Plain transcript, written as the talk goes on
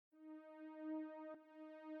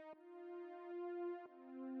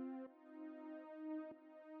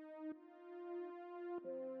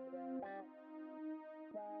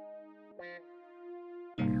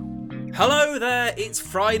Hello there, it's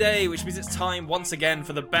Friday, which means it's time once again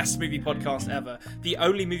for the best movie podcast ever. The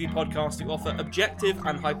only movie podcast to offer objective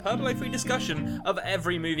and hyperbole-free discussion of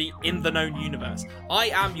every movie in the known universe. I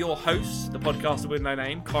am your host, the podcaster with no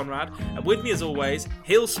name, Conrad, and with me as always,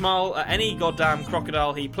 he'll smile at any goddamn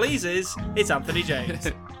crocodile he pleases, it's Anthony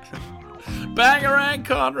James. Bangarang,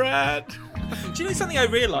 Conrad! Do you know something I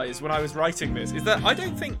realised when I was writing this? Is that I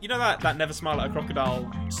don't think, you know that Never Smile at a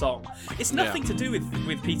Crocodile song? It's nothing to do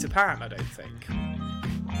with Peter Pan, I don't think.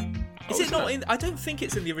 Is it not in... I don't think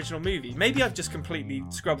it's in the original movie. Maybe I've just completely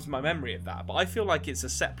scrubbed my memory of that, but I feel like it's a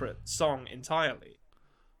separate song entirely.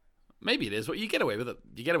 Maybe it is, but you get away with it.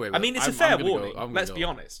 I mean, it's a fair warning, let's be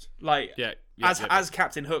honest. Like, as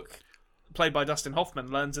Captain Hook, played by Dustin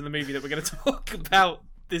Hoffman, learns in the movie that we're going to talk about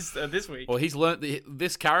this week. Well, he's learned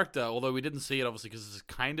this character, although we didn't see it obviously because this is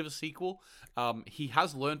kind of a sequel. He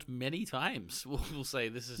has learned many times. We'll say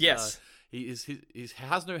this is yes. He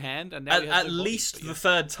has no hand, and now he has at no body. least the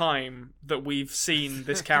third time that we've seen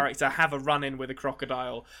this character have a run-in with a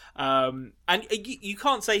crocodile, and you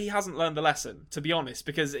can't say he hasn't learned the lesson, to be honest,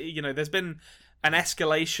 because there's been an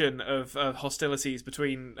escalation of hostilities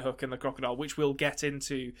between Hook and the crocodile, which we'll get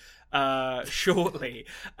into shortly.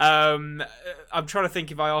 I'm trying to think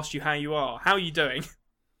if I asked you how you are. How are you doing?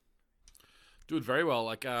 Doing very well.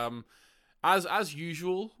 Like as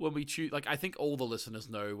usual, when we choose, like I think all the listeners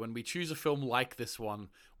know, when we choose a film like this one,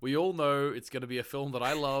 we all know it's going to be a film that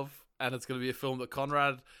I love, and it's going to be a film that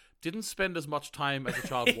Conrad didn't spend as much time as a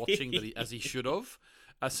child watching as he should have.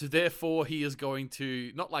 So therefore, he is going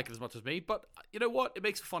to not like it as much as me, but you know what? It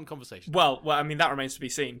makes a fun conversation. Well, I mean, that remains to be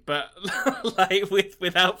seen. But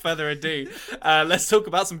without further ado, let's talk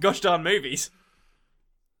about some gosh darn movies.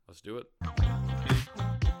 Let's do it.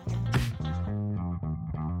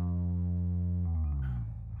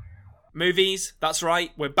 Movies, that's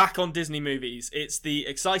right, we're back on Disney movies. It's the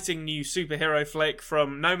exciting new superhero flick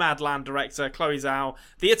from Nomadland director Chloe Zhao,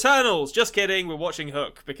 The Eternals. Just kidding, we're watching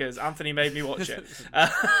Hook because Anthony made me watch it.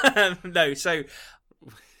 No, so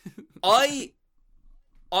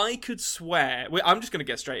I could swear... I'm just going to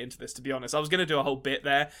get straight into this, to be honest. I was going to do a whole bit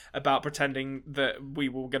there about pretending that we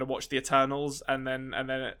were going to watch The Eternals, and then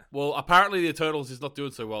Well, apparently The Eternals is not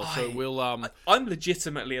doing so well, so we'll... I'm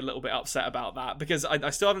legitimately a little bit upset about that, because I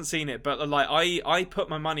still haven't seen it, but like I put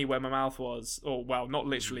my money where my mouth was, or, well, not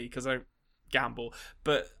literally, because I don't gamble,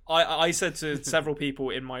 but I said to several people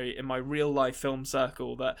in my real-life film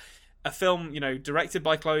circle that a film, directed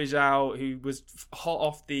by Chloe Zhao, who was hot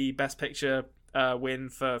off the Best Picture win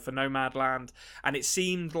for Nomadland, and it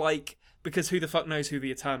seemed like, because who the fuck knows who the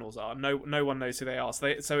Eternals are? No one knows who they are.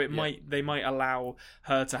 So they might allow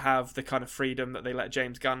her to have the kind of freedom that they let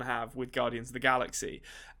James Gunn have with Guardians of the Galaxy.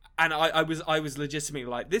 And I was legitimately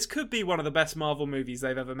like, this could be one of the best Marvel movies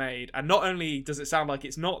they've ever made. And not only does it sound like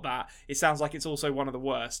it's not that, it sounds like it's also one of the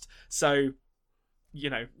worst. So,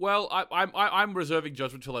 Well, I'm reserving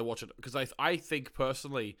judgment till I watch it, because I think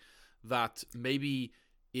personally that maybe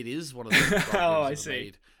it is one of the oh, I see.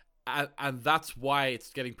 Made. And that's why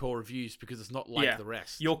it's getting poor reviews, because it's not like the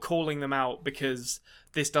rest. You're calling them out because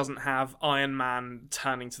this doesn't have Iron Man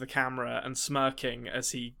turning to the camera and smirking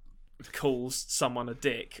as he calls someone a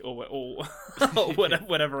dick or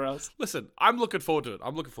whatever else. Listen, I'm looking forward to it.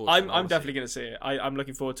 I'm definitely going to see it. I'm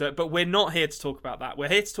looking forward to it. But we're not here to talk about that. We're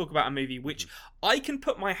here to talk about a movie which I can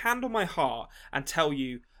put my hand on my heart and tell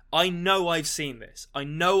you, I know I've seen this. I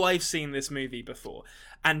know I've seen this movie before.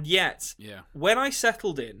 And yet, when I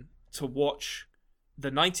settled in to watch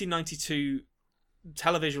the 1992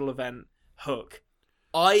 televisual event Hook,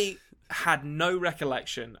 I had no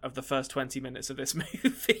recollection of the first 20 minutes of this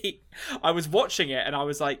movie. I was watching it and I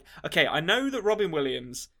was like, okay, I know that Robin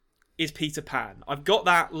Williams is Peter Pan. I've got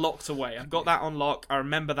that locked away. I've got that on lock. I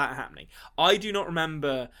remember that happening. I do not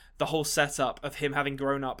remember the whole setup of him having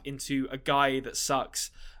grown up into a guy that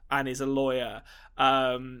sucks and is a lawyer,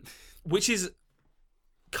 which is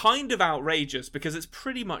kind of outrageous because it's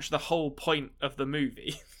pretty much the whole point of the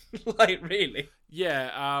movie. Like, really?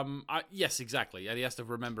 Yeah. Yes, exactly. And he has to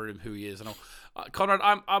remember him who he is and all. Conrad,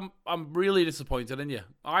 I'm really disappointed in you.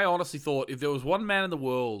 I honestly thought if there was one man in the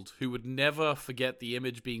world who would never forget the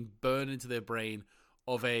image being burned into their brain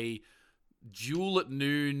of a duel at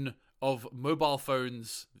noon of mobile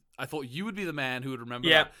phones, I thought you would be the man who would remember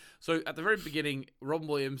that. So at the very beginning, Robin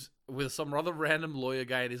Williams with some rather random lawyer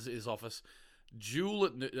guy in his office, duel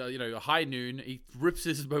at high noon. He rips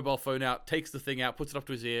his mobile phone out, takes the thing out, puts it up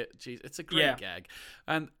to his ear. Jeez, it's a great gag.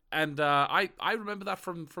 And I remember that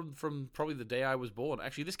from probably the day I was born.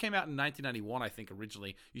 Actually, this came out in 1991, I think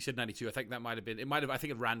originally. You said 92. I think that might have been. I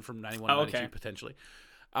think it ran from 91 to 92 potentially.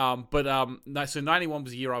 So 91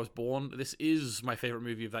 was the year I was born. This is my favorite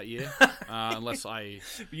movie of that year, unless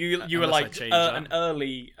you were like an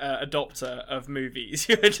early adopter of movies.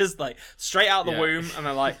 You were just like straight out the womb, and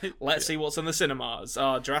they're like, let's see what's in the cinemas.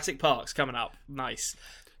 Jurassic Park's coming up. Nice.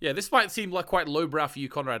 Yeah, this might seem like quite lowbrow for you,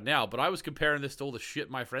 Conrad, now, but I was comparing this to all the shit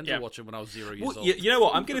my friends were watching when I was 0 years old. You know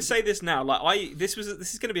what? I'm going to say this now. This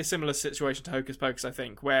is going to be a similar situation to Hocus Pocus, I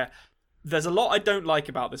think, where there's a lot I don't like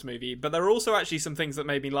about this movie, but there are also actually some things that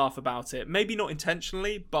made me laugh about it. Maybe not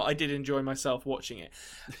intentionally, but I did enjoy myself watching it.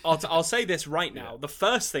 I'll say this right now. The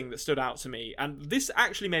first thing that stood out to me, and this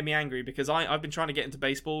actually made me angry because I've been trying to get into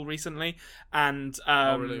baseball recently, and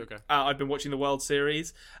really? Okay. I've been watching the World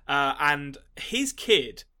Series, and his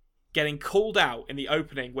kid getting called out in the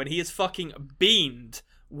opening when he is fucking beamed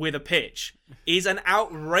with a pitch is an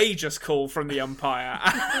outrageous call from the umpire.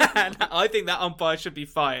 And I think that umpire should be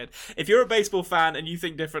fired. If you're a baseball fan and you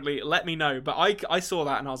think differently, let me know. But I saw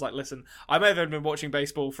that and I was like, listen, I may have only been watching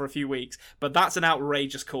baseball for a few weeks, but that's an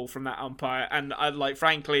outrageous call from that umpire. And I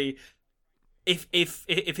frankly, if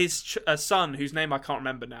his son, whose name I can't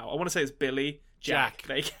remember now, I want to say it's Billy. Jack.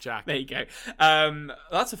 There you go.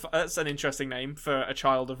 That's an interesting name for a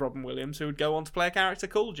child of Robin Williams who would go on to play a character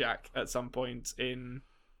called Jack at some point in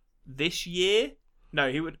this year.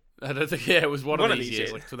 No, he would. I don't think. Yeah, it was one of these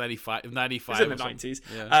years, like 95. It was in the 90s.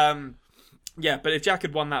 Yeah. Yeah, but if Jack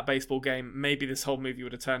had won that baseball game, maybe this whole movie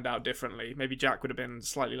would have turned out differently. Maybe Jack would have been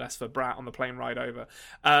slightly less of a brat on the plane ride over.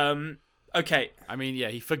 Okay. I mean, yeah,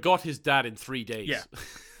 he forgot his dad in 3 days.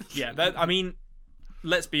 Yeah.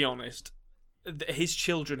 Let's be honest. His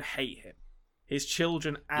children hate him. His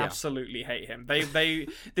children absolutely hate him.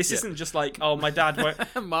 This isn't just like, oh, my dad won't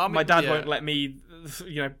won't let me,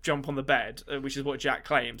 jump on the bed, which is what Jack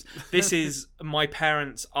claims. This is, my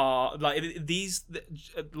parents are like these,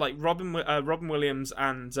 like Robin Williams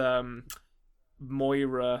and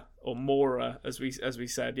Moira or Mora, as we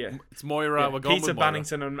said. Yeah, it's Moira. We're going Peter with Moira.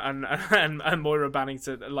 Bannington and Moira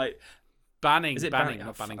Bannington, like. Banning, is it Banning, Banning?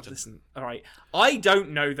 not Bannington. Listen, all right. I don't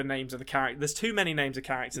know the names of the characters. There's too many names of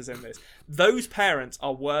characters in this. Those parents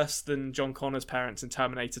are worse than John Connor's parents in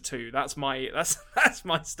Terminator 2. That's my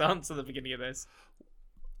stance at the beginning of this.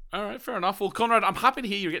 All right, fair enough. Well, Conrad, I'm happy to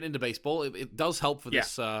hear you're getting into baseball. It does help for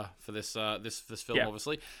this film,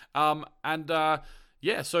 obviously.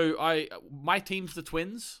 So my team's the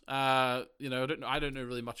Twins. I don't know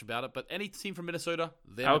really much about it, but any team from Minnesota,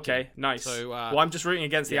 they're okay, nice. So, well, I'm just rooting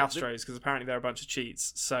against the Astros because apparently they're a bunch of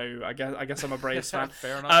cheats. So I guess I'm a Braves fan.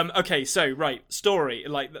 Fair enough. Okay, so right, story.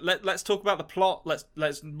 Like let's talk about the plot.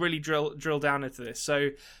 Let's really drill down into this. So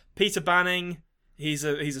Peter Banning, he's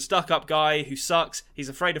a stuck-up guy who sucks. He's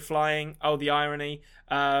afraid of flying. Oh, the irony.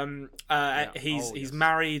 He's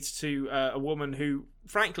married to a woman who,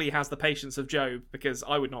 frankly, has the patience of Job, because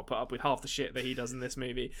I would not put up with half the shit that he does in this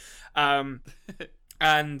movie. And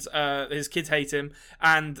his kids hate him,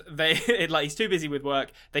 and he's too busy with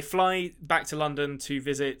work. They fly back to London to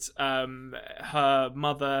visit her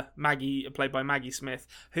mother, Maggie, played by Maggie Smith,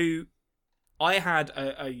 who I had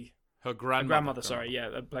her grandmother.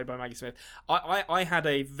 Played by Maggie Smith. I had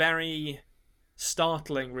a very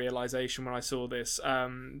startling realization when I saw this.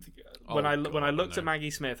 When I looked at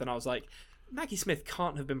Maggie Smith, and I was like, Maggie Smith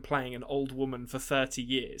can't have been playing an old woman for 30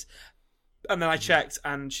 years. And then I checked,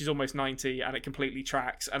 and she's almost 90, and it completely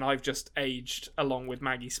tracks. And I've just aged along with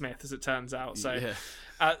Maggie Smith, as it turns out. So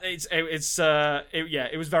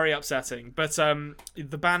it was very upsetting. But the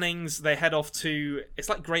Bannings, they head off to, it's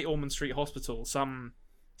like Great Ormond Street Hospital, some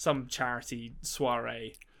charity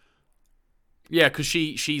soiree. Yeah, because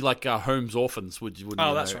she like homes orphans. Wouldn't you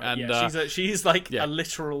know? That's right. And, she's like a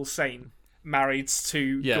literal saint. Married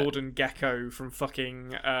to Gordon Gekko from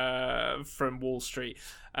from Wall Street.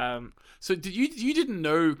 So you didn't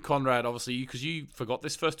know, Conrad, obviously, because you forgot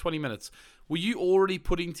this first 20 minutes. Were you already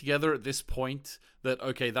putting together at this point that,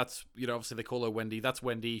 okay, that's, obviously they call her Wendy. That's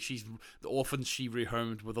Wendy. She's the orphans she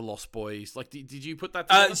rehomed with the Lost Boys. Like, did you put that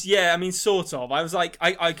together? Yeah, I mean, sort of. I was like,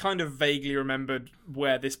 I kind of vaguely remembered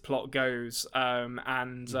where this plot goes. By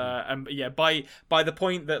the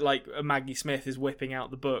point that, like, Maggie Smith is whipping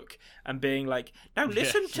out the book and being like, now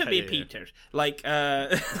listen to me, Peter. Like,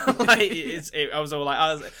 I was all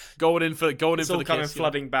like, going in for the kind of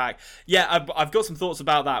flooding back. Yeah, I've got some thoughts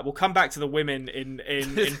about that. We'll come back to the women in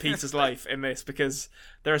Peter's life in this, because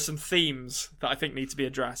there are some themes that I think need to be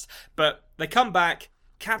addressed. But they come back.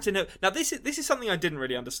 Captain Hook. Now this is something I didn't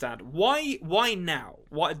really understand. Why now?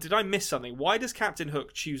 Why did I miss something? Why does Captain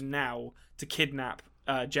Hook choose now to kidnap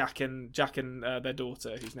Jack and their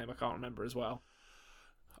daughter, whose name I can't remember as well?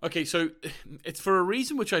 Okay, so it's for a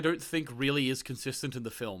reason which I don't think really is consistent in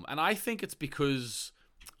the film, and I think it's because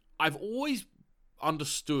I've always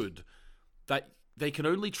understood that they can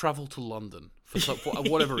only travel to London for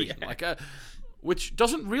whatever reason. Like, which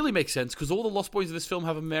doesn't really make sense because all the Lost Boys in this film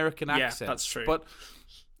have American accents. Yeah, that's true.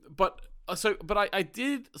 But I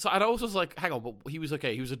did. So I also was like, hang on, but he was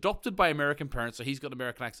okay. He was adopted by American parents, so he's got an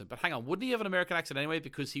American accent. But hang on, wouldn't he have an American accent anyway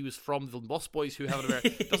because he was from the Lost Boys who have an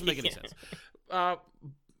American? It doesn't make any sense.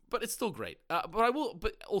 But it's still great.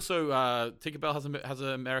 But also Tinkerbell has an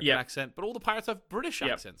American accent, but all the pirates have British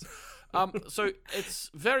accents. So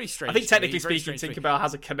it's very strange. I think technically speaking, Tinkerbell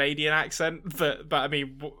has a Canadian accent, but I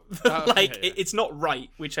mean, it's not right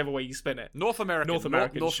whichever way you spin it. North American,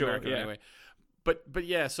 sure, American anyway. But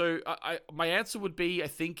yeah, so my answer would be I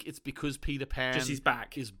think it's because Peter Pan is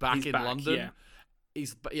back in London.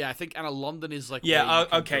 Yeah. I think London is like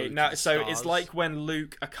okay. Now, so it's like when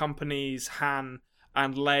Luke accompanies Han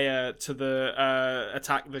and Leia to the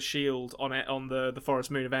attack the shield on the forest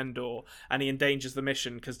moon of Endor, and he endangers the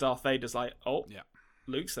mission because Darth Vader's like,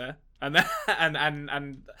 Luke's there, and then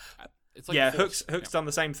and it's like Hook's done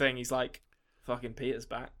the same thing. He's like, fucking Peter's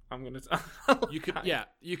back. I'm gonna.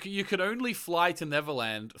 You could only fly to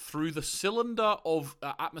Neverland through the cylinder of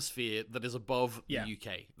atmosphere that is above the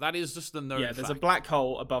UK. That is just the known fact. There's a black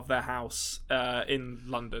hole above their house in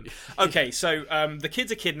London. Okay, so the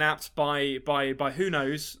kids are kidnapped by who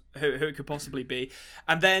knows who it could possibly be,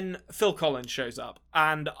 and then Phil Collins shows up,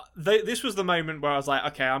 and this was the moment where I was like,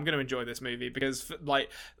 okay, I'm going to enjoy this movie because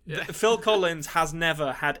Phil Collins has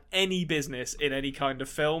never had any business in any kind of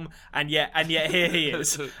film, and yet here he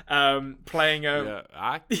is. Playing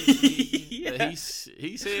he's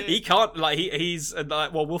here. He can't he's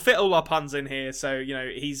we'll fit all our puns in here, so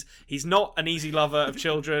he's not an easy lover of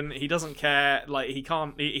children. He doesn't care,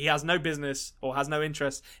 he has no business or has no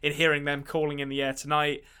interest in hearing them calling in the air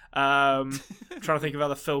tonight. Trying to think of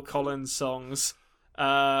other Phil Collins songs.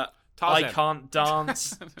 I Can't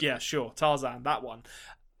Dance. Yeah, sure, Tarzan, that one.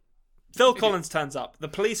 Phil Collins turns up. The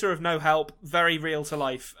police are of no help. Very real to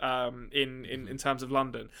life in terms of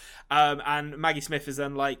London. And Maggie Smith is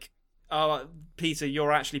then like, oh, Peter,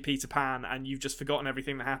 you're actually Peter Pan, and you've just forgotten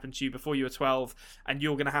everything that happened to you before you were 12, and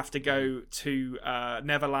you're going to have to go to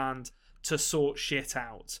Neverland to sort shit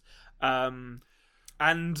out.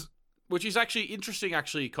 And which is actually interesting,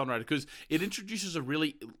 Conrad, because it introduces a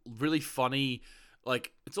really, really funny,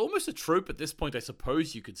 like, it's almost a trope at this point, I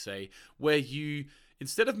suppose you could say, where you,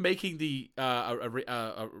 instead of making the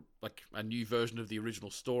like a new version of the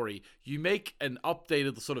original story, you make an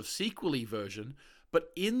updated sort of sequel-y version,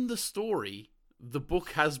 but in the story, the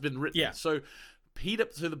book has been written. Yeah. So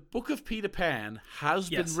the book of Peter Pan has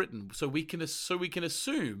been written, so we can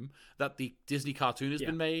assume that the Disney cartoon has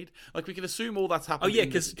been made. Like, we can assume all that's happened. Oh yeah,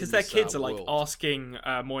 because their kids are like asking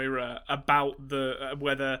Moira about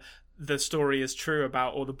whether the story is true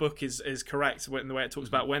about, or the book is correct in the way it talks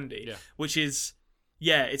about Wendy, which is.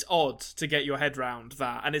 Yeah, it's odd to get your head round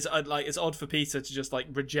that, and it's odd for Peter to just like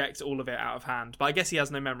reject all of it out of hand. But I guess he has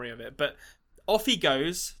no memory of it. But off he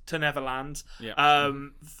goes to Neverland. Yeah.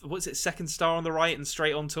 What's it? Second star on the right and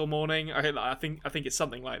straight on till morning. I think it's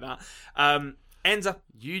something like that. Ends up.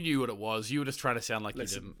 You knew what it was. You were just trying to sound like you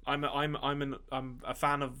didn't. I'm a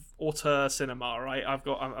fan of auteur cinema. Right.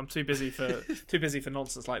 I'm too busy for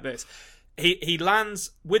nonsense like this. He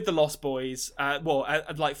lands with the Lost Boys.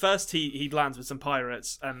 First he lands with some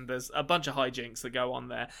pirates, and there's a bunch of hijinks that go on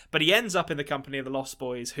there. But he ends up in the company of the Lost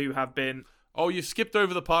Boys, who have been. Oh, you skipped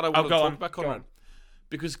over the part I want to talk about, Conrad.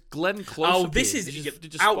 Because Glenn Close. Oh, this is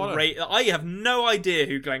outrageous! I have no idea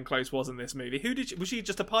who Glenn Close was in this movie. Was she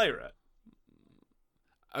just a pirate?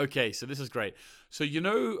 Okay, so this is great. So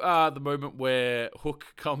the moment where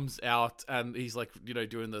Hook comes out and he's like,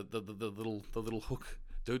 doing the little Hook.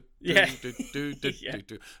 The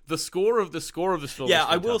score of this film. Yeah,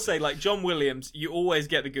 I will say, like, John Williams, you always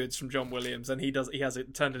get the goods from John Williams, and he has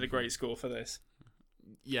it turned in a great score for this.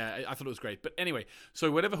 Yeah, I thought it was great. But anyway,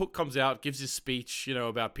 so whenever Hook comes out, gives his speech,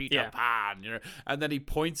 about Peter Pan, and then he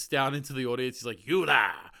points down into the audience. He's like, "You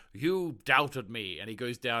there, you doubted me," and he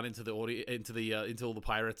goes down into the audience, into all the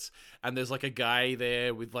pirates, and there's like a guy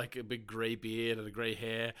there with like a big grey beard and a grey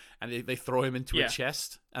hair, and they throw him into a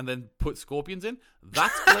chest and then put scorpions in.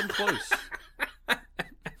 That's Glenn Close.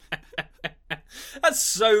 That's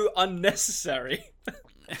so unnecessary.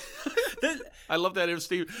 I love that.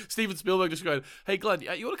 Steven Spielberg just going, "Hey Glenn,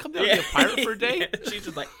 you want to come down and be a pirate for a day?" She's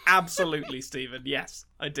just like, "Absolutely, Steven. Yes,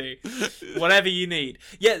 I do. Whatever you need."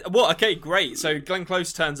 Yeah. Well, okay, great. So Glenn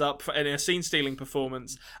Close turns up in a scene-stealing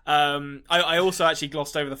performance. I also actually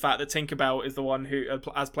glossed over the fact that Tinkerbell is the one who,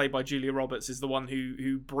 as played by Julia Roberts, is the one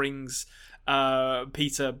who brings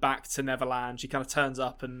Peter back to Neverland. She kind of turns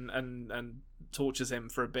up and tortures him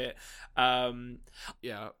for a bit.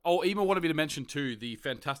 Yeah. Oh, Ema wanted me to mention too the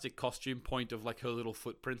fantastic costume point of like her little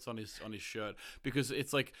footprints on his shirt, because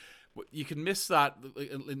it's like you can miss that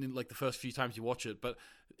in like the first few times you watch it, but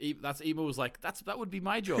that's Ema was like that would be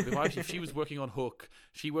my job if she was working on Hook.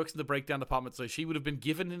 She works in the breakdown department, so she would have been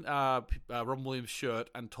given Robin Williams' shirt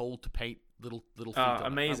and told to paint little feet on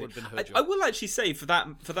amazing. It. That would have been her job. I will actually say for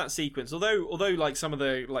that sequence, although like some of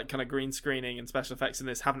the like kind of green screening and special effects in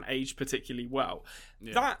this haven't aged particularly well,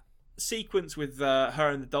 that sequence with her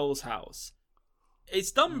in the doll's house,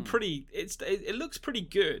 it's done pretty. It looks pretty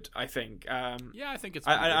good, I think. Yeah, I think it's.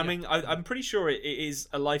 I mean, I'm pretty sure it is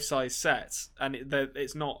a life-size set, and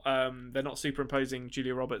it's not. They're not superimposing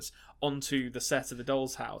Julia Roberts onto the set of the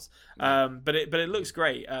doll's house. But it looks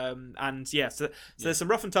great. And yeah, so there's some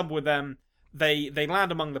rough and tumble with them. They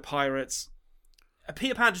land among the pirates.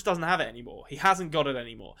 Peter Pan just doesn't have it anymore. He hasn't got it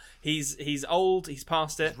anymore. He's old. He's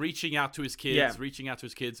past it. He's reaching out to his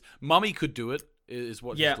kids. Mummy could do it. Is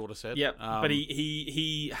what his daughter said. Yeah, but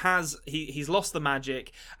he's lost the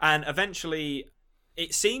magic, and eventually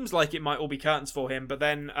it seems like it might all be curtains for him. But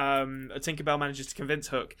then Tinkerbell manages to convince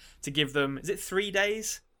Hook to give them, is it 3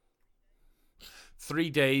 days? 3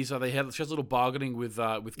 days. She has a little bargaining with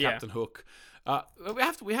Captain Hook.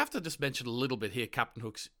 We have to just mention a little bit here. Captain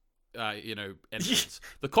Hook's entrance.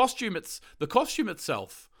 the costume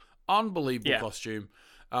itself, unbelievable costume.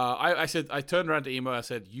 I said, I turned around to Emo. I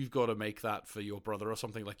said, "You've got to make that for your brother or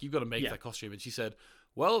something. Like, you've got to make that costume." And she said,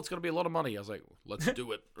 "Well, it's going to be a lot of money." I was like, "Let's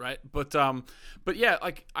do it, right?" But yeah,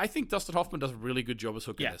 like I think Dustin Hoffman does a really good job as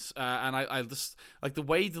Hook in this, and I just like the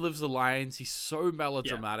way he delivers the lines. He's so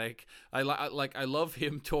melodramatic. I love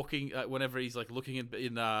him talking whenever he's like looking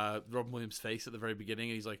in Robin Williams' face at the very beginning,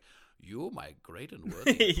 and he's like, "You're my great and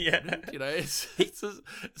worthy." It's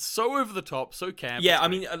so over the top, so camp. Yeah, I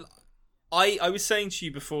mean. I was saying to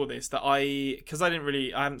you before this that because I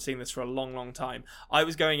haven't seen this for a long, long time. I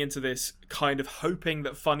was going into this kind of hoping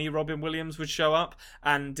that funny Robin Williams would show up,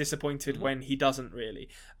 and disappointed when he doesn't really.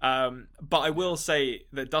 But I will say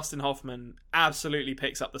that Dustin Hoffman absolutely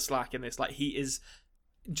picks up the slack in this. Like, he is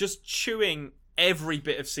just chewing every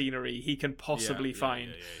bit of scenery he can possibly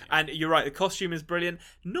find. And you're right, the costume is brilliant.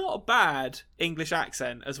 Not a bad English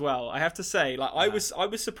accent as well, I have to say. Like, I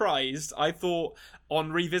was surprised. I thought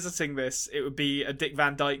on revisiting this it would be a Dick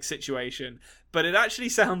Van Dyke situation, but it actually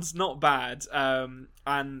sounds not bad.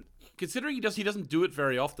 And considering he doesn't do it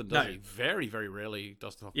very often, does he? Very, very rarely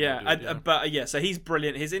does Hoffman so he's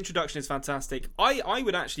brilliant. His introduction is fantastic. I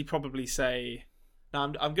would actually probably say, now,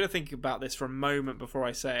 I'm going to think about this for a moment before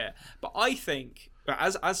I say it, but I think,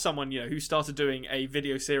 as someone who started doing a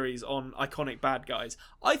video series on iconic bad guys,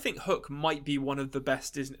 I think Hook might be one of the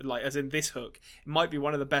best Disney, like as in this Hook, it might be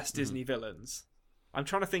one of the best Disney villains. I'm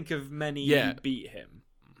trying to think of many who beat him.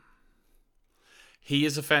 He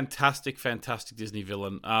is a fantastic, fantastic Disney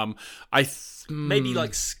villain. Maybe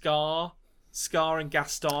like Scar and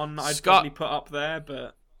Gaston. I'd probably put up there,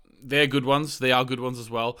 but. They're good ones. They are good ones as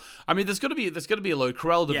well. I mean, there's got to be a load.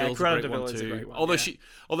 Cruella de Vil's a great one too. A great one,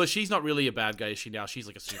 although she's not really a bad guy, is she now? She's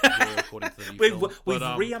like a superhero according to the new film. We've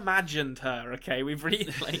reimagined her. Okay,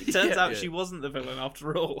 it turns out she wasn't the villain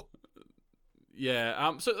after all.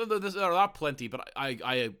 Yeah. So there are plenty, but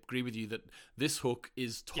I agree with you that this Hook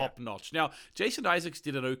is top notch. Now, Jason Isaacs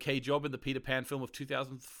did an okay job in the Peter Pan film of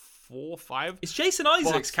 2004-05. Is Jason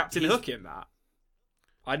Isaacs Captain Hook in that?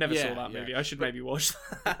 I never saw that movie. I should maybe watch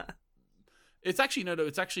that. It's actually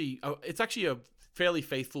it's actually a fairly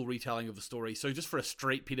faithful retelling of the story. So just for a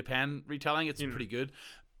straight Peter Pan retelling, it's pretty good.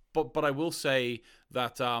 But I will say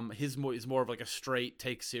that his is more of like a straight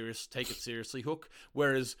take it seriously Hook.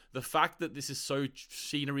 Whereas the fact that this is so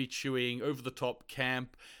scenery chewing, over the top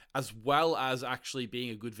camp, as well as actually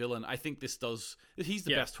being a good villain, I think he's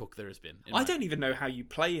the best Hook there has been. I don't even know how you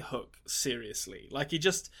play Hook seriously. Like, he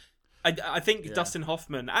just. I think Dustin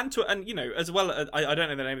Hoffman and as well. I don't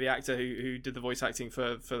know the name of the actor who did the voice acting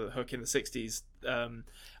for Hook in the 60s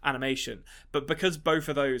animation, but because both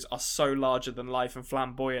of those are so larger than life and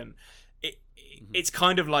flamboyant, it's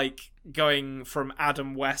kind of like going from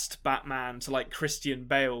Adam West Batman to like Christian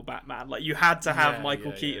Bale Batman. Like, you had to have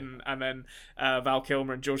Michael Keaton and then Val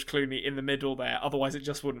Kilmer and George Clooney in the middle there, otherwise it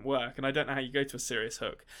just wouldn't work. And I don't know how you go to a serious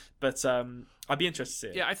Hook, but I'd be interested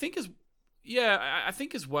to see it. I think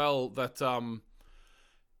as well that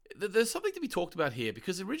there's something to be talked about here,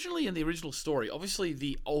 because originally in the original story, obviously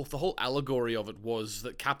the whole allegory of it was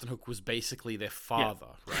that Captain Hook was basically their father,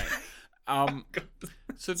 right?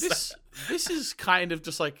 So this is kind of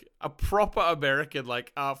just like a proper American,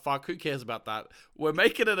 like, fuck, who cares about that? We're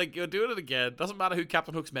making it, we're doing it again. Doesn't matter who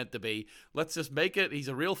Captain Hook's meant to be. Let's just make it. He's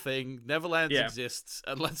a real thing. Neverland exists,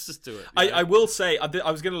 and let's just do it. I will say,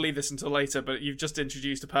 I was going to leave this until later, but you've just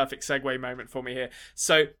introduced a perfect segue moment for me here.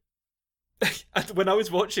 So, when I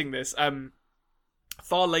was watching this,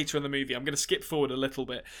 far later in the movie, I'm going to skip forward a little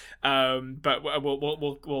bit, but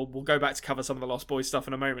we'll go back to cover some of the Lost Boys stuff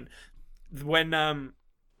in a moment. When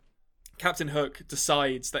Captain Hook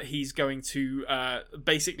decides that he's going to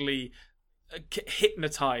basically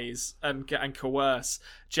hypnotize and coerce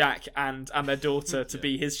Jack and their daughter to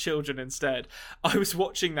be his children instead. I was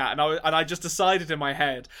watching that and I just decided in my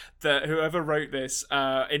head that whoever wrote this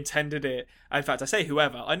intended it. In fact, I say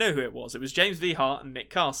whoever. I know who it was. It was James V. Hart and Nick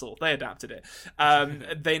Castle. They adapted it.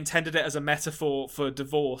 They intended it as a metaphor for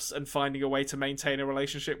divorce and finding a way to maintain a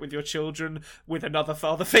relationship with your children with another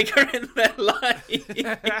father figure in their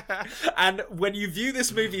life. And when you view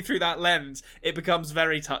this movie through that lens, it becomes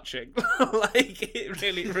very touching. Like, it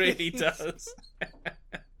really, really does.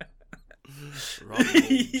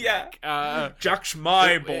 Jack's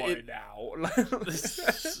my boy now.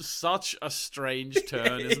 Such a strange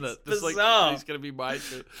turn, isn't it? It's bizarre. Like, he's gonna be my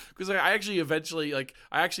turn. Because I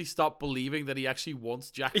actually stopped believing that he actually wants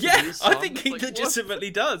Jack to be his son. I think he legitimately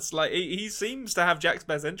does. Like, he seems to have Jack's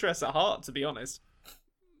best interests at heart, to be honest.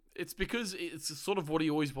 It's because it's sort of what he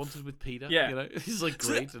always wanted with Peter. Yeah. You know, he's like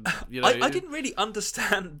great. And, I didn't really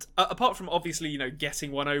understand, apart from obviously,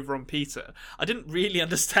 getting one over on Peter, I didn't really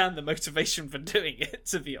understand the motivation for doing it,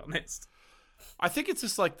 to be honest. I think it's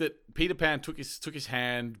just like that Peter Pan took his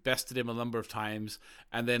hand, bested him a number of times,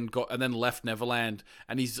 and then left Neverland,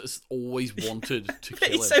 and he's just always wanted to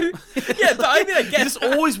kill him. But I mean, I guess he just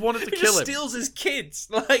always wanted to kill him. He steals his kids.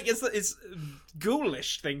 Like, it's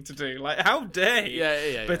ghoulish thing to do. Like, how dare he?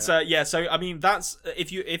 Yeah. But so I mean, that's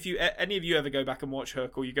if you any of you ever go back and watch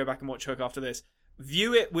Hook, or you go back and watch Hook after this,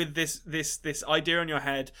 view it with this idea in your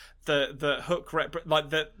head that Hook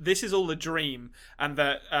that this is all a dream, and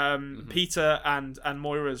that Peter and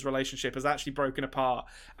Moira's relationship has actually broken apart,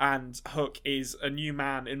 and Hook is a new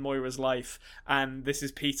man in Moira's life, and this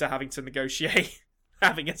is Peter having to negotiate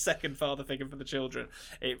having a second father figure for the children.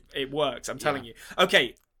 It works, I'm telling you.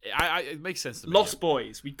 Okay, it makes sense to me. Lost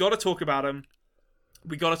Boys, we got to talk about them.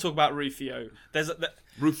 We got to talk about Rufio. There's a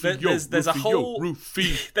whole.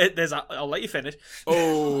 I'll let you finish.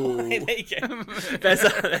 Oh, there you go.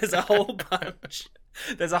 There's a whole bunch.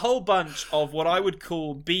 There's a whole bunch of what I would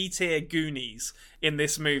call B-tier Goonies in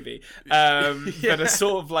this movie. That are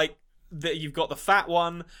sort of like that. You've got the fat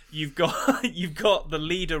one. You've got the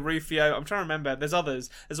leader Rufio. I'm trying to remember. There's others.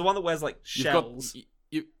 There's the one that wears like shells.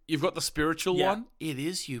 You've got the spiritual one. It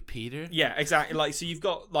is you, Peter. Yeah, exactly. Like, so you've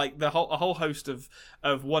got like a whole host of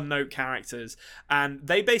one-note characters, and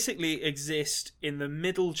they basically exist in the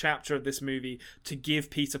middle chapter of this movie to give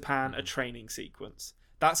Peter Pan a training sequence.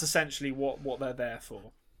 That's essentially what they're there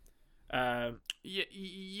for.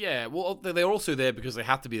 Yeah. Well, they're also there because they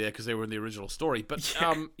had to be there because they were in the original story. But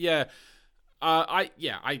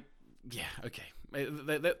okay.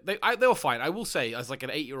 They were fine. I will say, as like an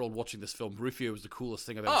 8-year-old watching this film, Rufio was the coolest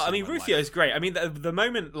thing I've ever seen. I mean, Rufio is great. I mean, the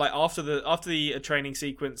moment like after the training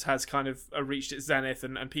sequence has kind of reached its zenith,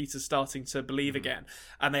 and Peter's starting to believe again,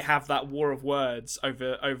 and they have that war of words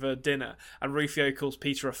over dinner, and Rufio calls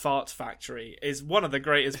Peter a fart factory, is one of the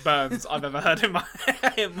greatest burns I've ever heard in my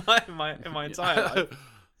entire life.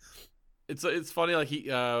 It's funny, like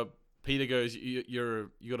Peter goes, you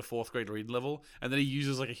got a 4th grade reading level, and then he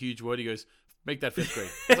uses like a huge word. He goes, make that 5th grade.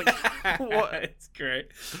 It's like, what? It's great.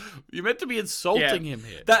 You're meant to be insulting him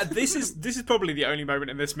here. This is probably the only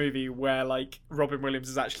moment in this movie where like Robin Williams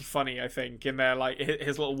is actually funny, I think, in their like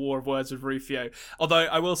his little war of words with Rufio. Although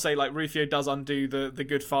I will say, like, Rufio does undo the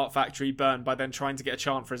good fart factory burn by then trying to get a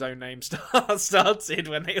chant for his own name started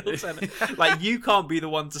when they all said it. Like, you can't be the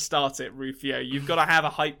one to start it, Rufio. You've got to have a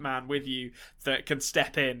hype man with you that can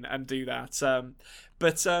step in and do that.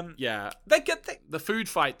 But the food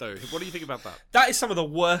fight though. What do you think about that? That is some of the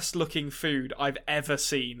worst looking food I've ever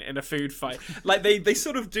seen in a food fight. Like they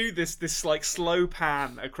sort of do this like slow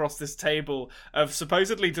pan across this table of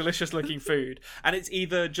supposedly delicious looking food, and it's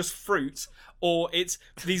either just fruit or it's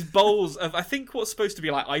these bowls of I think what's supposed to be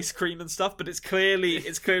like ice cream and stuff, but it's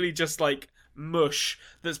clearly just like mush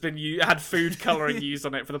that's been had food coloring used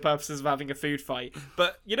on it for the purposes of having a food fight.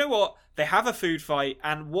 But you know what? They have a food fight,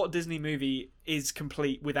 and what Disney movie is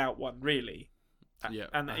complete without one, really? Yeah,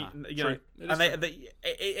 and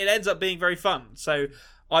it ends up being very fun. So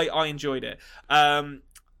I enjoyed it.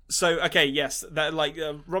 So okay, yes, that like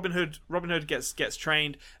Robin Hood gets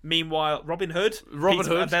trained. Meanwhile, Robin Hood,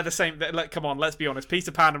 they're the same. Come on, let's be honest.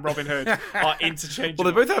 Peter Pan and Robin Hood are interchangeable.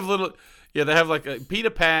 Well, they both have little. Yeah, they have like Peter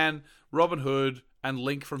Pan, Robin Hood, and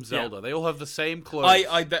Link from Zelda. Yeah. They all have the same clothes.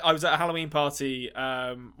 I was at a Halloween party.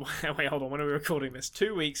 Wait, hold on. When are we recording this?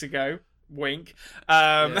 2 weeks ago. Wink.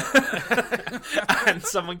 And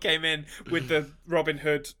someone came in with the Robin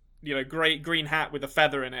Hood, great green hat with a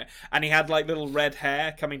feather in it, and he had like little red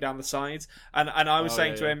hair coming down the sides. And I was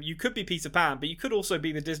saying to him, you could be Peter Pan, but you could also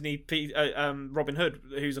be the Disney Robin Hood,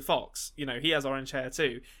 who's a fox. He has orange hair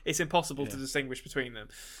too. It's impossible to distinguish between them.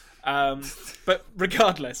 But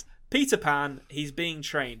regardless, Peter Pan, he's being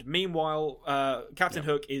trained. Meanwhile, Captain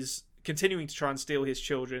Hook is continuing to try and steal his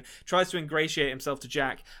children, tries to ingratiate himself to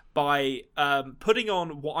Jack by putting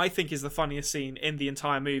on what I think is the funniest scene in the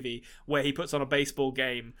entire movie, where he puts on a baseball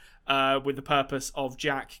game with the purpose of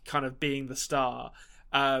Jack kind of being the star.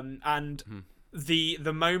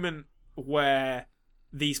 The moment where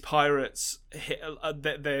these pirates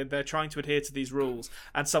they're trying to adhere to these rules,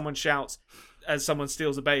 and someone shouts as someone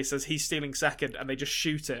steals a base as he's stealing second, and they just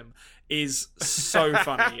shoot him, is so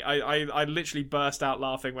funny. I literally burst out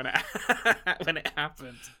laughing when it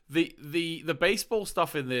happened. The baseball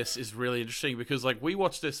stuff in this is really interesting because like we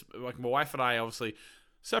watched this, like my wife and I, obviously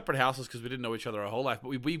separate houses because we didn't know each other our whole life, but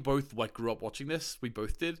we both like grew up watching this. We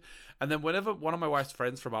both did. And then whenever one of my wife's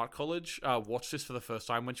friends from art college watched this for the first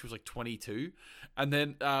time when she was like 22, and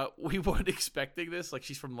then we weren't expecting this, like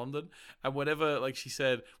she's from London, and whenever like she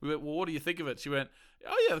said, we went, well, what do you think of it? She went,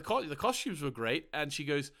 oh yeah, the costumes were great, and she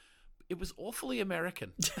goes, it was awfully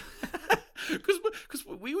American. Because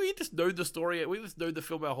we just know the story, we just know the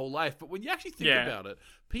film our whole life, but when you actually think about it,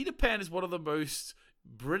 Peter Pan is one of the most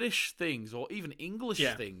British things or even English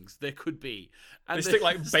things there could be, and they stick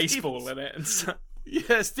like baseball in it and stuff.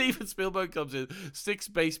 Yeah, Steven Spielberg comes in, sticks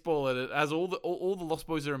baseball in it, has all the Lost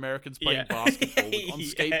Boys are Americans playing basketball on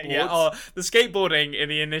skateboards. Yeah. Oh, the skateboarding in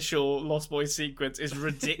the initial Lost Boys sequence is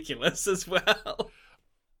ridiculous as well.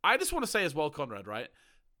 I just want to say as well, Conrad, right?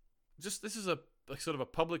 Just this is a sort of a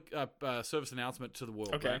public service announcement to the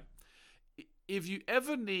world. Okay. Right? If you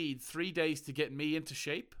ever need 3 days to get me into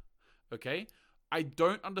shape, okay, I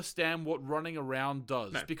don't understand what running around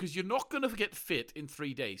does, because you're not going to get fit in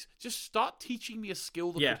 3 days. Just start teaching me a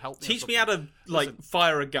skill that could help me. Teach me how to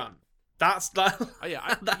fire a gun. That's that.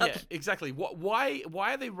 Yeah, exactly. Why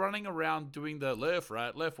are they running around doing the left,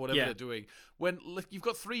 whatever they're doing? When you've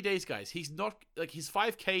got 3 days, guys. He's not like his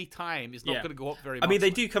 5K time is not going to go up very much. I mean, they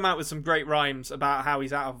do come out with some great rhymes about how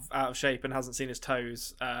he's out of shape and hasn't seen his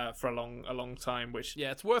toes for a long time. Which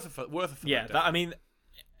it's worth it. Yeah, I mean,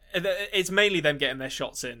 it's mainly them getting their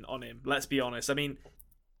shots in on him. Let's be honest. I mean,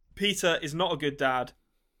 Peter is not a good dad.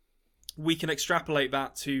 We can extrapolate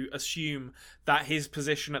that to assume that his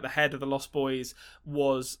position at the head of the Lost Boys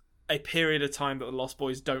was a period of time that the Lost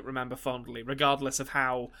Boys don't remember fondly, regardless of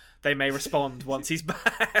how they may respond once he's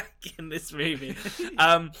back in this movie.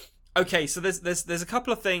 Okay, so there's a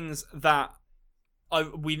couple of things that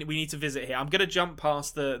we need to visit here. I'm going to jump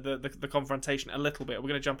past the confrontation a little bit. We're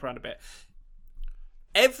going to jump around a bit.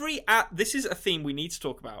 This is a theme we need to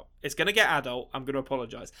talk about. It's going to get adult. I'm going to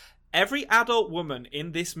apologize. Every adult woman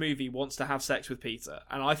in this movie wants to have sex with Peter,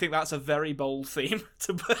 and I think that's a very bold theme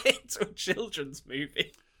to put into a children's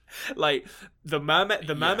movie. Like the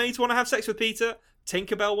mermaids want to have sex with Peter.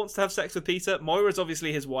 Tinkerbell wants to have sex with Peter. Moira's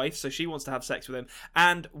obviously his wife, so she wants to have sex with him.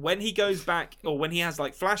 And when he goes back, or when he has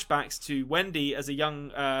like flashbacks to Wendy as a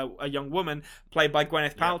young woman played by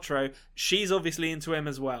Gwyneth Paltrow, she's obviously into him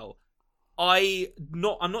as well. I'm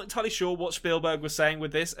not entirely sure what Spielberg was saying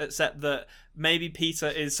with this, except that maybe Peter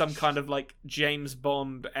is some kind of like James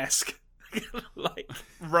Bond-esque like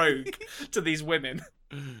rogue to these women.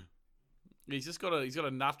 He's got a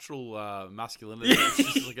natural masculinity. It's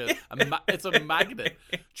just like it's a magnet.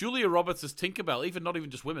 Julia Roberts is Tinkerbell, not even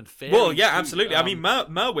just women. Fairies well, yeah, absolutely. I mean,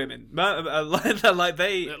 mer women, like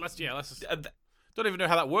they. Let's just. Don't even know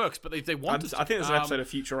how that works, but they want to. I think there's an episode of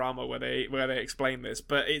Futurama where they explain this,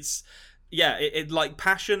 but it's. Yeah, it like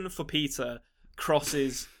passion for Peter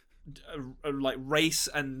crosses like race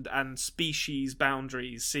and species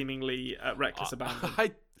boundaries, seemingly at reckless abandon.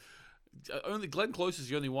 Only Glenn Close is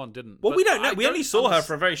the only one didn't. Well, we don't know. We only saw her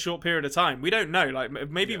for a very short period of time. We don't know. Like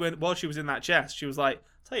maybe while she was in that chest, she was like,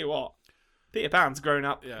 "Tell you what, Peter Pan's grown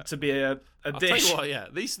up to be a dish." Tell you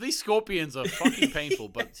what, these scorpions are fucking painful.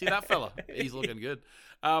 But see that fella, he's looking good.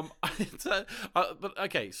 But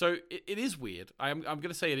okay, so it is weird. I'm going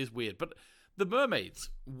to say it is weird. But the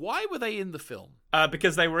mermaids, why were they in the film?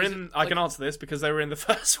 Because they were I can answer this because they were in the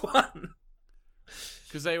first one.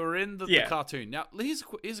 Because they were in the cartoon. Now,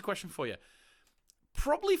 here's a question for you.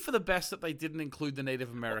 Probably for the best that they didn't include the Native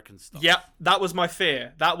American stuff. Yep, that was my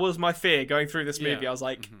fear. That was my fear going through this movie. I was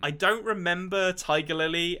like, I don't remember Tiger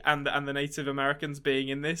Lily and the Native Americans being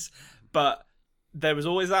in this, but there was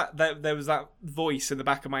always there was that voice in the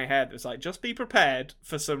back of my head that was like, just be prepared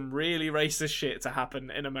for some really racist shit to happen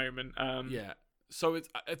in a moment. So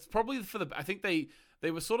it's probably for the. I think they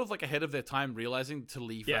were sort of like ahead of their time, realizing to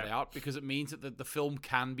leave that out because it means that the film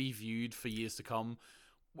can be viewed for years to come.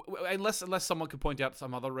 Unless someone could point out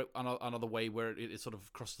some another way where it sort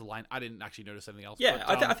of crosses the line. I didn't actually notice anything else. Yeah,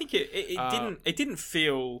 but, I think it didn't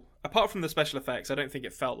feel, apart from the special effects, I don't think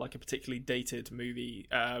it felt like a particularly dated movie.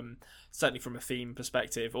 Certainly from a theme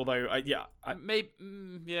perspective. Although,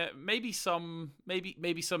 maybe some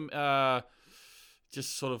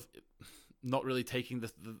just sort of not really taking the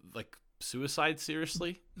like suicide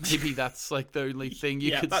seriously. Maybe that's like the only thing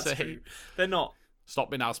you could say. True. They're not.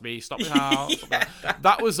 Stop me now, Smee. Stop me now.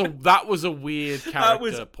 That was a weird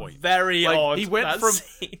character point. Very odd. He went from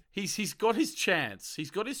he's got his chance. He's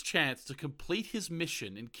got his chance to complete his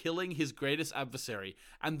mission in killing his greatest adversary,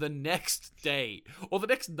 and the next day or the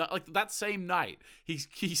next like that same night, he's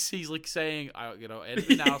like saying, end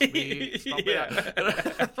me now, Smee. Stop me now.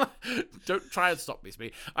 Don't try and stop me,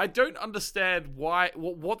 Smee. I don't understand what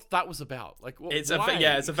that was about. Like, it's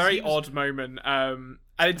a very odd moment.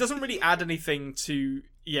 And it doesn't really add anything to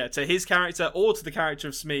his character or to the character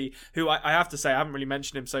of Smee, who I have to say I haven't really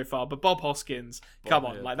mentioned him so far. But Bob Hoskins, come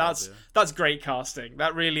on, that's great casting.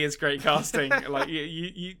 That really is great casting. Like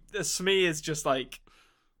Smee is just like,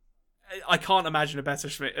 I can't imagine a better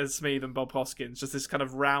Smee than Bob Hoskins. Just this kind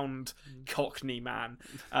of round Cockney man.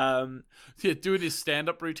 Doing his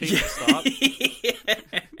stand-up routine at the start.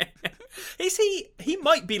 Is he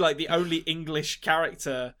might be like the only English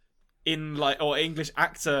character or English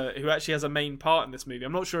actor who actually has a main part in this movie.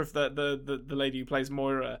 I'm not sure if the lady who plays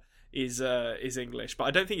Moira is English, but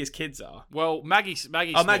I don't think his kids are. Well, Maggie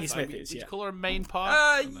Smith is. Would you call her a main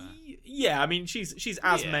part? Yeah. I mean, she's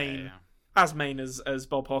as main as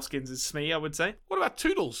Bob Hoskins is Smee, I would say. What about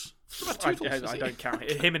Toodles? I don't count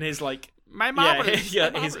him and his like my mom.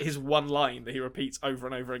 His one line that he repeats over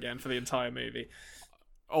and over again for the entire movie.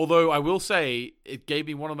 Although I will say, it gave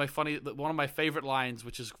me one of my favorite lines,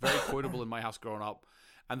 which is very quotable in my house growing up,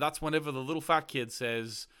 and that's whenever the little fat kid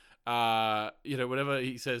says, whenever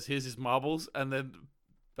he says, "Here's his marbles," and then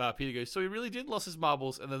Peter goes, "So he really did lose his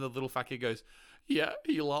marbles," and then the little fat kid goes, "Yeah,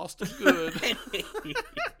 he lost them good."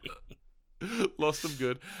 Lost them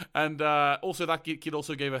good, and also that kid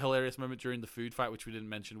also gave a hilarious moment during the food fight, which we didn't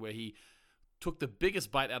mention, where he took the biggest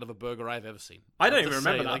bite out of a burger I've ever seen. I don't even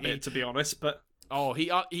remember that bit, to be honest, but. Oh, he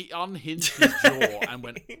unhinged his jaw and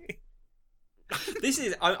went. This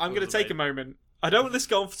is. I'm going to take a moment. I don't want this to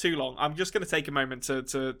go on for too long. I'm just going to take a moment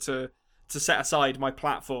to set aside my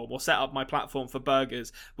platform or set up my platform for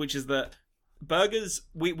burgers, which is that burgers.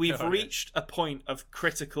 We've reached a point of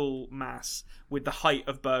critical mass with the height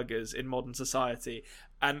of burgers in modern society,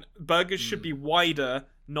 and burgers should be wider,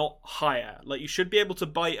 not higher. Like, you should be able to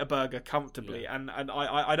bite a burger comfortably. Yeah. And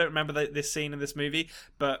I don't remember this scene in this movie,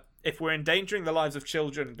 but if we're endangering the lives of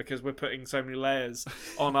children because we're putting so many layers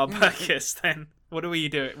on our burgers, then what are we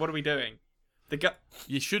doing? What are we doing?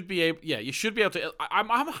 You should be able. Yeah, you should be able to.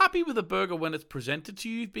 I'm happy with a burger when it's presented to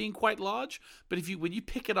you being quite large, but when you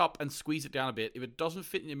pick it up and squeeze it down a bit, if it doesn't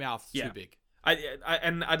fit in your mouth, it's too big.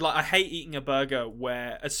 I hate eating a burger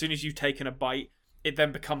where as soon as you've taken a bite, it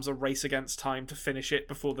then becomes a race against time to finish it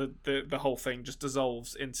before the whole thing just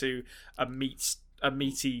dissolves into a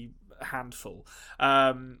meaty handful.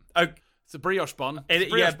 It's a brioche bun.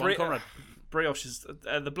 Conrad. Brioche is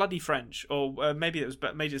the bloody French, or maybe it's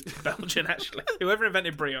Belgian actually. Whoever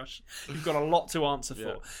invented brioche, you've got a lot to answer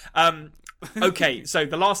for. Okay, so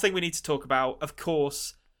the last thing we need to talk about, of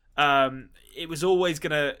course, it was always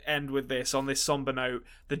going to end with this on this somber note: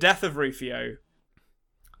 the death of Rufio.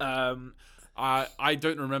 I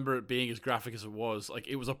don't remember it being as graphic as it was. Like,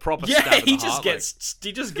 it was a proper stab in the heart.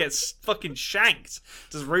 He just gets fucking shanked.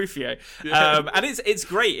 Does Rufio? And it's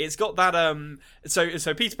great. It's got that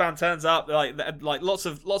So Peter Pan turns up, like lots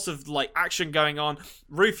of like action going on.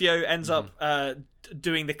 Rufio ends up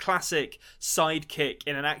doing the classic sidekick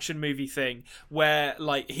in an action movie thing where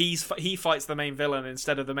like he fights the main villain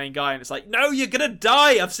instead of the main guy, and it's like, no, you're gonna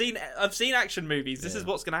die. I've seen action movies. This is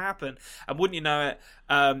what's gonna happen. And wouldn't you know it,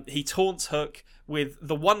 he taunts Hook with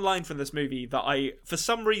the one line from this movie that I, for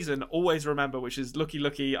some reason, always remember, which is "Looky,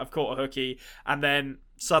 looky, I've caught a hooky," and then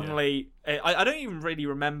suddenly I don't even really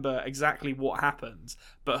remember exactly what happens,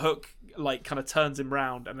 but Hook like kind of turns him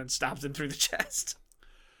round and then stabs him through the chest.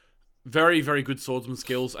 Very, very good swordsman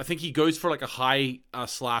skills. I think he goes for like a high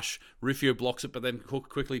slash. Rufio blocks it, but then Hook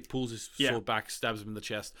quickly pulls his sword back, stabs him in the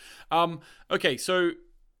chest. Okay, so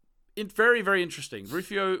very, very interesting.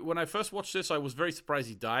 Rufio, when I first watched this, I was very surprised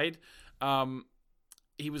he died.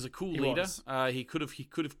 He was a cool leader. He could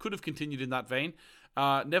have continued in that vein.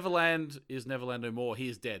 Neverland is Neverland no more. He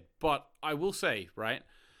is dead. But I will say, right,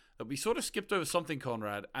 that we sort of skipped over something,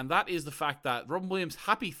 Conrad, and that is the fact that Robin Williams'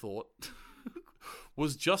 happy thought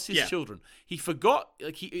was just his children. He forgot,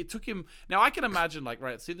 like it took him. Now I can imagine, like,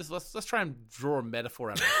 right, see this. Let's try and draw a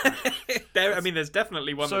metaphor out of it. There's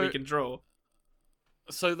definitely one that we can draw.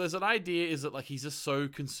 So there's an idea is that like he's just so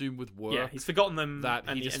consumed with work. Yeah, he's forgotten them, that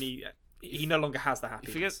he no longer has the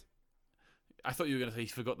happiness. I thought you were going to say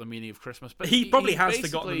he's forgot the meaning of Christmas, but he probably has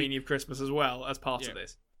forgotten the meaning of Christmas as well as part of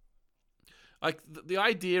this. Like the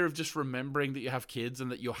idea of just remembering that you have kids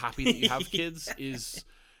and that you're happy that you have kids is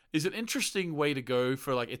an interesting way to go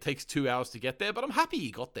for, like, it takes 2 hours to get there, but I'm happy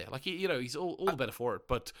he got there. Like, he's all the better for it.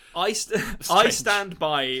 But I stand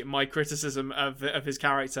by my criticism of his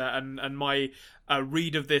character and my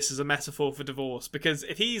read of this as a metaphor for divorce, because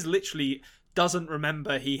if he's literally doesn't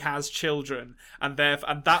remember he has children and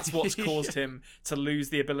that's what's caused him to lose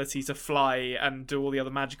the ability to fly and do all the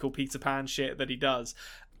other magical Peter Pan shit that he does,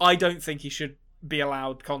 I don't think he should be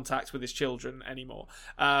allowed contact with his children anymore.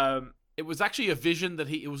 It was actually a vision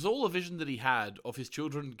it was all a vision that he had of his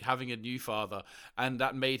children having a new father, and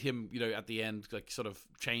that made him, at the end, like, sort of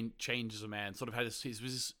change as a man, sort of had his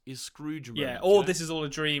Scrooge moment. Yeah, or this is all a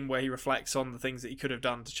dream where he reflects on the things that he could have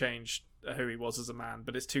done to change who he was as a man,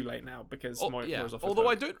 but it's too late now because Moira's off. Although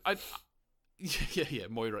Moira.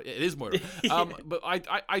 It is Moira. But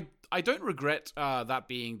I don't regret that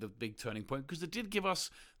being the big turning point, because it did give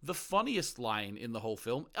us the funniest line in the whole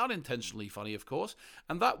film, unintentionally funny, of course,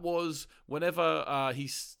 and that was whenever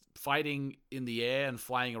he's fighting in the air and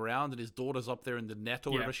flying around, and his daughter's up there in the net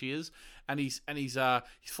or wherever she is, and he's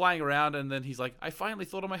flying around, and then he's like, "I finally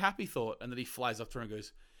thought of my happy thought," and then he flies up to her and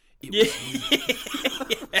goes, "It was me."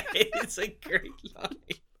 It's a great line.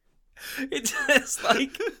 It's just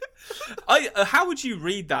like, how would you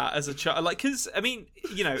read that as a child? Like, because I mean,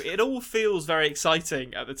 it all feels very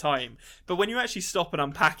exciting at the time, but when you actually stop and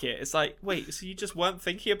unpack it, it's like, wait, so you just weren't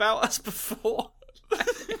thinking about us before?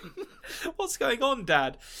 What's going on,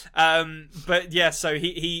 Dad? But yeah, so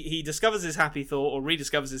he discovers his happy thought, or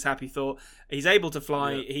rediscovers his happy thought. He's able to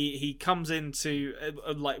fly. Yeah. He comes into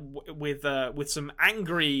with some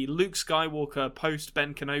angry Luke Skywalker post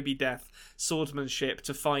Ben Kenobi death swordsmanship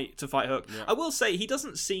to fight Hook. Yeah. I will say he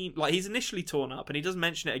doesn't seem like he's initially torn up, and he does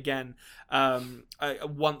mention it again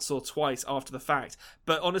once or twice after the fact.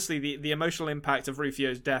 But honestly, the emotional impact of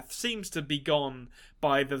Rufio's death seems to be gone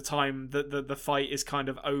by the time that the fight is kind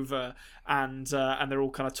of over, and they're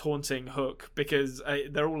all kind of taunting Hook, because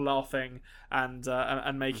they're all laughing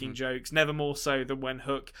and making jokes. Never more so than when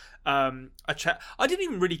Hook I didn't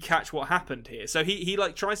even really catch what happened here. So he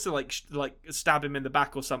like tries to like stab him in the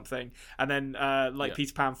back or something, and then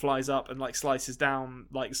Peter Pan flies up and slices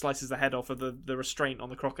the head off of the restraint on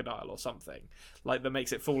the crocodile or something, that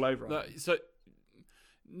makes it fall over.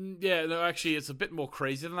 Actually, it's a bit more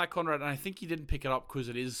crazy than that, Conrad, and I think you didn't pick it up because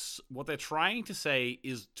it is what they're trying to say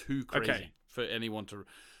is too crazy for anyone to.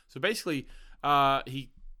 So basically,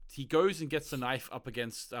 he goes and gets the knife up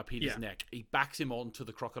against Peter's neck. He backs him onto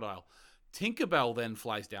the crocodile. Tinkerbell then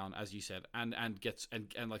flies down, as you said, and gets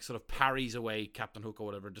and sort of parries away Captain Hook or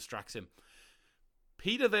whatever, and distracts him.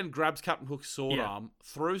 Peter then grabs Captain Hook's sword arm,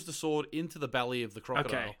 throws the sword into the belly of the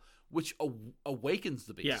crocodile, which awakens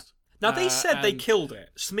the beast. Yeah. Now, they said they killed it.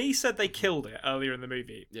 Smee said they killed it earlier in the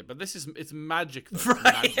movie. Yeah, but it's magic, though.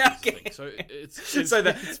 Right, magic So it's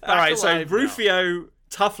all right, so Rufio, now.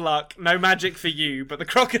 Tough luck, no magic for you, but the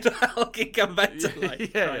crocodile can come back to life.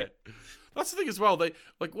 Yeah. Right. That's the thing as well. They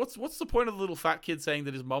what's the point of the little fat kid saying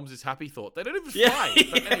that his mom's his happy thought? They don't even fly.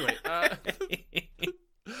 But anyway,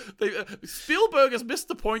 Spielberg has missed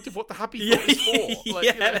the point of what the happy thought is for.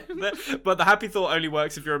 But the happy thought only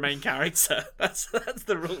works if you're a main character. That's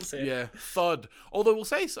the rules here. Yeah, Thud. Although we'll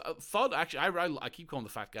say Thud. Actually, I keep calling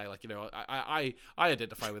the fat guy. I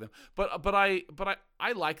identify with him. But I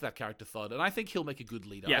like that character Thud, and I think he'll make a good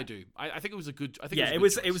leader. Yeah. I do. I think it was a good. I think it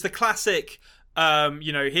was the classic.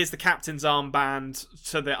 Here's the captain's armband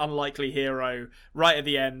to the unlikely hero right at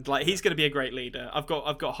the end. He's going to be a great leader. I've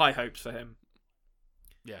got high hopes for him.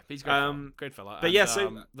 Yeah, he's great fella. But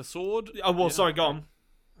so the sword. Oh well, sorry, go on.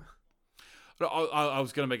 I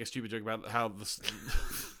was going to make a stupid joke about how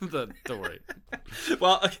don't worry.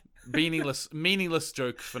 Well, meaningless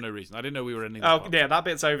joke for no reason. I didn't know we were ending. That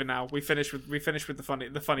bit's over now. We finished with the funny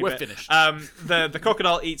We're bit. Finished. The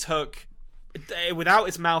crocodile eats Hook. without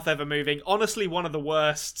its mouth ever moving. Honestly, one of the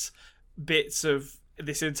worst bits of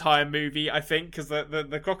this entire movie, I think, because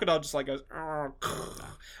the crocodile just like goes, and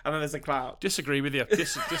then there's a cloud. Disagree with you.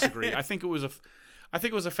 Disagree. I think it was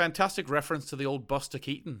a fantastic reference to the old Buster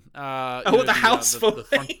Keaton. The house falling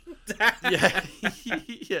down. Yeah,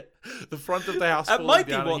 yeah. The front of the house. That might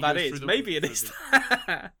be down what that is. Maybe it is.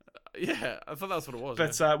 Yeah, I thought that's what it was.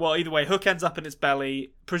 But yeah. well, either way, Hook ends up in its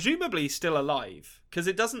belly, presumably still alive, because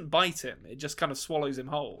it doesn't bite him; it just kind of swallows him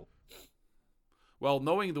whole. Well,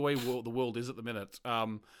 knowing the way the world is at the minute,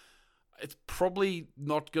 it's probably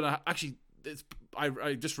not gonna actually.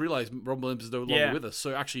 I just realized Robin Williams is no longer with us,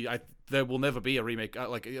 so actually, there will never be a remake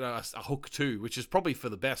like a Hook 2, which is probably for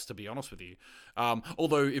the best, to be honest with you.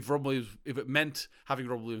 Although if it meant having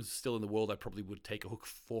Robin Williams still in the world, I probably would take a Hook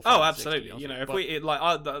 4. 5, oh, 6, absolutely. If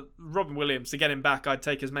Robin Williams, to get him back, I'd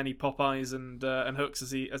take as many Popeyes and Hooks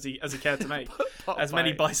as he cared to make, as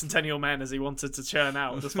many Bicentennial Men as he wanted to churn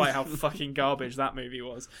out, despite how fucking garbage that movie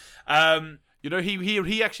was.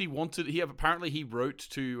 He actually wanted. Apparently he wrote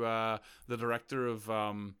to the director of,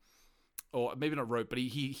 or maybe not wrote, but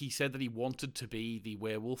he said that he wanted to be the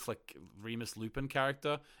werewolf, like Remus Lupin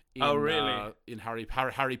character. In Harry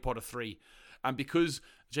Potter 3, and because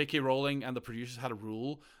J.K. Rowling and the producers had a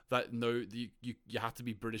rule that you have to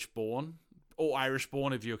be British born or Irish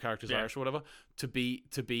born if your character's Irish or whatever to be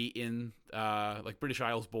in like British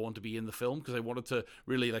Isles born to be in the film, because they wanted to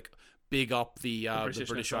really like big up the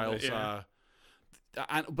British Isles.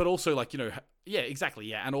 But also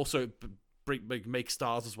and also make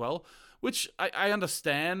stars as well, which I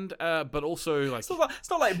understand, but also like it's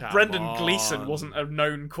not like Brendan Gleeson wasn't a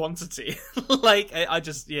known quantity. Like I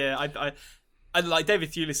like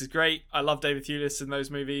David Thewlis is great. I love David Thewlis in those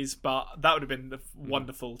movies, but that would have been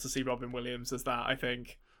wonderful to see Robin Williams as that, I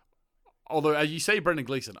think. Although, as you say, Brendan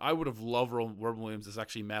Gleeson, I would have loved Robin Williams as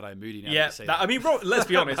actually Mad Eye Moody. Now let's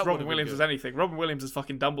be honest, Robin Williams as anything. Robin Williams as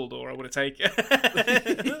fucking Dumbledore, I would have taken.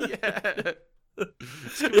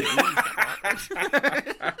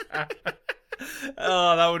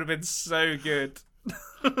 Oh, that would have been so good.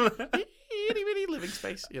 Itty bitty living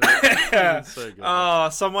space. So good. Oh,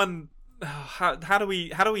 someone. How do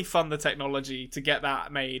we fund the technology to get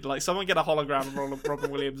that made? Like, someone get a hologram of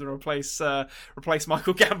Robin Williams and replace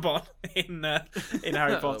Michael Gambon in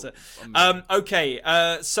Harry Potter. Okay,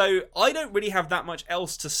 so I don't really have that much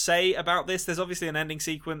else to say about this. There's obviously an ending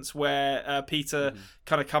sequence where Peter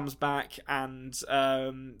kind of comes back and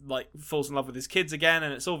like falls in love with his kids again,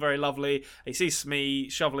 and it's all very lovely. He sees Smee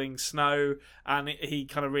shoveling snow, and he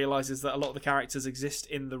kind of realizes that a lot of the characters exist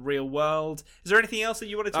in the real world. Is there anything else that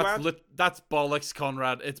you wanted to add? That's bollocks,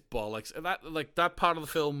 Conrad. It's bollocks. And that part of the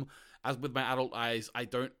film, as with my adult eyes, I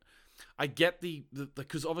get the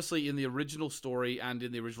because obviously in the original story and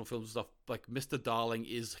in the original film stuff, like Mr. Darling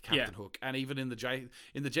is Captain Hook, and even in the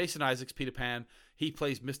Jason Isaacs Peter Pan, he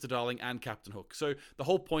plays Mr. Darling and Captain Hook. So the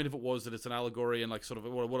whole point of it was that it's an allegory and like sort of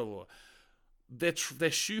whatever. They're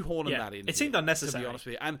shoehorning that in. It seemed unnecessary, to be honest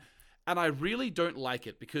with you, and I really don't like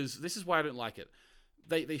it, because this is why I don't like it.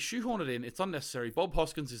 They shoehorn it in. It's unnecessary. Bob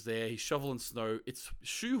Hoskins is there. He's shoveling snow. It's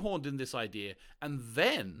shoehorned in this idea. And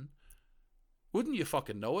then, wouldn't you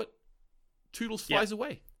fucking know it, Toodles flies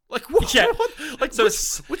away. Like, what? Yeah. What? Like, so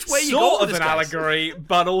which way you sort going? Of an allegory,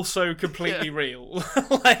 but also completely real.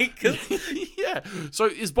 Like, yeah. So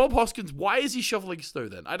is Bob Hoskins? Why is he shoveling snow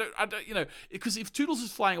then? I don't. Because if Toodles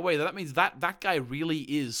is flying away, then that means that guy really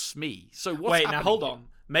is Smee. So what's happening? Now hold on.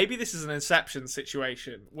 Maybe this is an Inception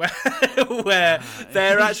situation where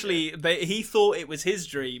they're actually he thought it was his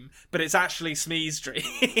dream, but it's actually Smee's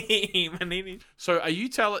dream. So are you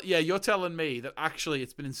you're telling me that actually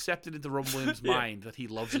it's been incepted into Robin Williams' mind that he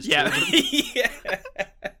loves his children? Yeah.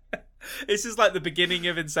 This is like the beginning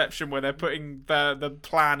of Inception, where they're putting the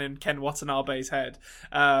plan in Ken Watanabe's head,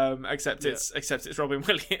 except it's Robin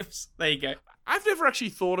Williams. There you go. I've never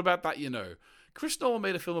actually thought about that, Chris Nolan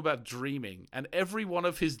made a film about dreaming, and every one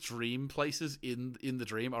of his dream places in the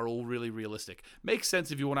dream are all really realistic. Makes sense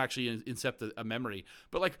if you want to actually incept a memory,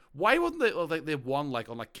 but like, why wasn't they like they one like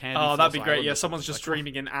on like Candy? Oh, that'd be great. Island, yeah, someone's just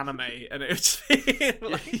dreaming in anime, and it's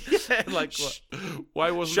like what?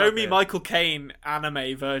 Why wasn't show me Michael Caine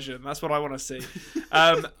anime version? That's what I want to see.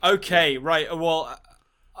 Okay, right. Well,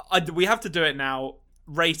 we have to do it now.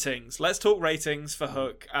 Ratings. Let's talk ratings for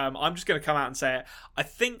Hook. I'm just going to come out and say it. I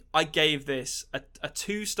think I gave this a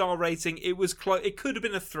 2-star rating. It was close. It could have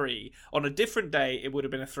been a 3. On a different day, it would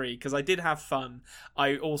have been a 3, because I did have fun.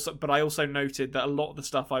 I also noted that a lot of the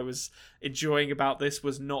stuff I was enjoying about this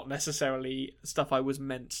was not necessarily stuff I was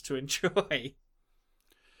meant to enjoy.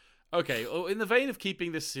 Okay, well, in the vein of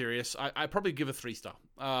keeping this serious, I probably give a 3-star.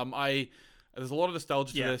 There's a lot of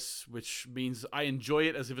nostalgia Yeah. to this, which means I enjoy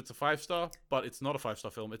it as if it's a 5-star, but it's not a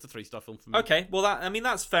 5-star film. It's a 3-star film for me. Okay, well,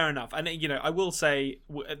 that's fair enough. And, I will say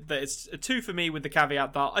that it's a 2 for me with the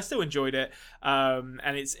caveat that I still enjoyed it, and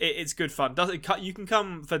it's good fun. You can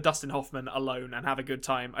come for Dustin Hoffman alone and have a good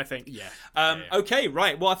time, I think. Yeah. Okay,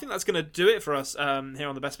 right. Well, I think that's going to do it for us here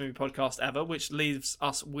on the Best Movie Podcast Ever, which leaves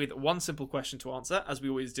us with one simple question to answer, as we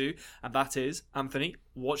always do, and that is, Anthony,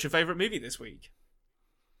 what's your favourite movie this week?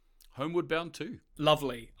 Homeward Bound 2.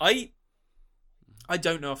 Lovely. I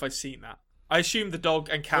don't know if I've seen that. I assume the dog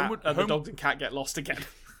and cat, the dogs and cat get lost again.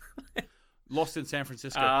 Lost in San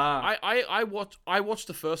Francisco. I watched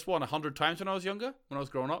the first one 100 times when I was younger, when I was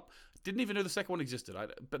growing up. Didn't even know the second one existed.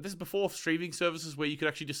 But this is before streaming services where you could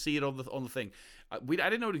actually just see it on the thing. I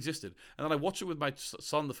didn't know it existed, and then I watched it with my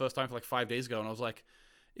son the first time for like 5 days ago, and I was like,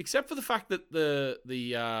 except for the fact that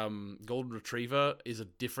the golden retriever is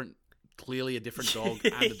clearly a different dog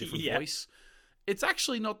and a different voice. It's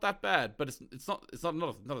actually not that bad, but it's not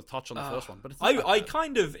a touch on the first one. But it's not I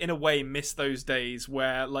kind of, in a way, miss those days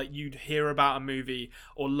where like you'd hear about a movie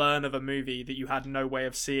or learn of a movie that you had no way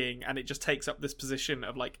of seeing, and it just takes up this position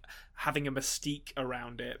of like having a mystique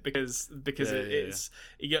around it because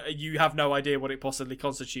you have no idea what it possibly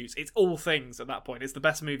constitutes. It's all things at that point. It's the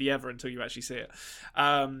best movie ever until you actually see it.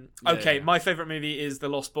 My favorite movie is The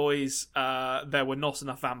Lost Boys. There were not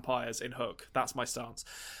enough vampires in Hook. That's my stance.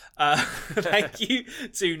 Thank you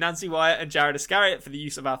to Nancy Wyatt and Jared Iscariot for the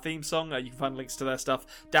use of our theme song. You can find links to their stuff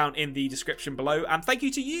down in the description below. And thank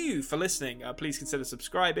you to you for listening. Please consider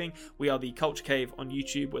subscribing. We are the Culture Cave on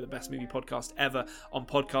YouTube. We're the best movie podcast ever on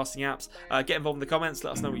podcasting apps. Get involved in the comments.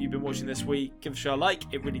 Let us know what you've been watching this week. Give the show a like.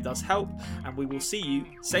 It really does help. And we will see you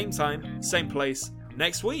same time, same place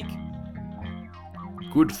next week.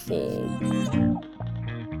 good form.